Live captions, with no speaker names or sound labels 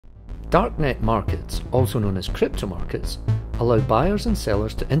Darknet markets, also known as crypto markets, allow buyers and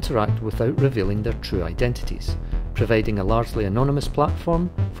sellers to interact without revealing their true identities, providing a largely anonymous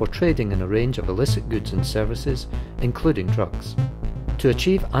platform for trading in a range of illicit goods and services, including drugs. To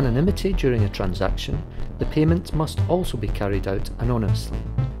achieve anonymity during a transaction, the payment must also be carried out anonymously.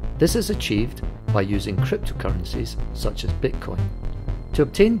 This is achieved by using cryptocurrencies such as Bitcoin. To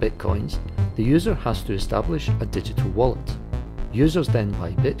obtain Bitcoins, the user has to establish a digital wallet. Users then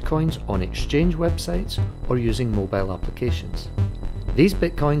buy Bitcoins on exchange websites or using mobile applications. These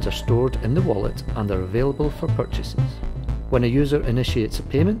Bitcoins are stored in the wallet and are available for purchases. When a user initiates a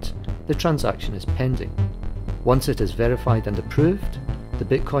payment, the transaction is pending. Once it is verified and approved, the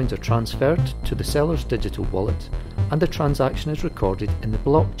Bitcoins are transferred to the seller's digital wallet and the transaction is recorded in the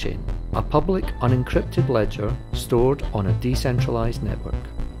blockchain, a public unencrypted ledger stored on a decentralized network.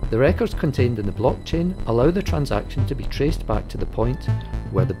 The records contained in the blockchain allow the transaction to be traced back to the point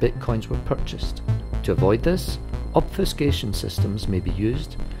where the Bitcoins were purchased. To avoid this, obfuscation systems may be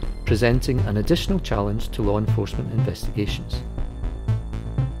used, presenting an additional challenge to law enforcement investigations.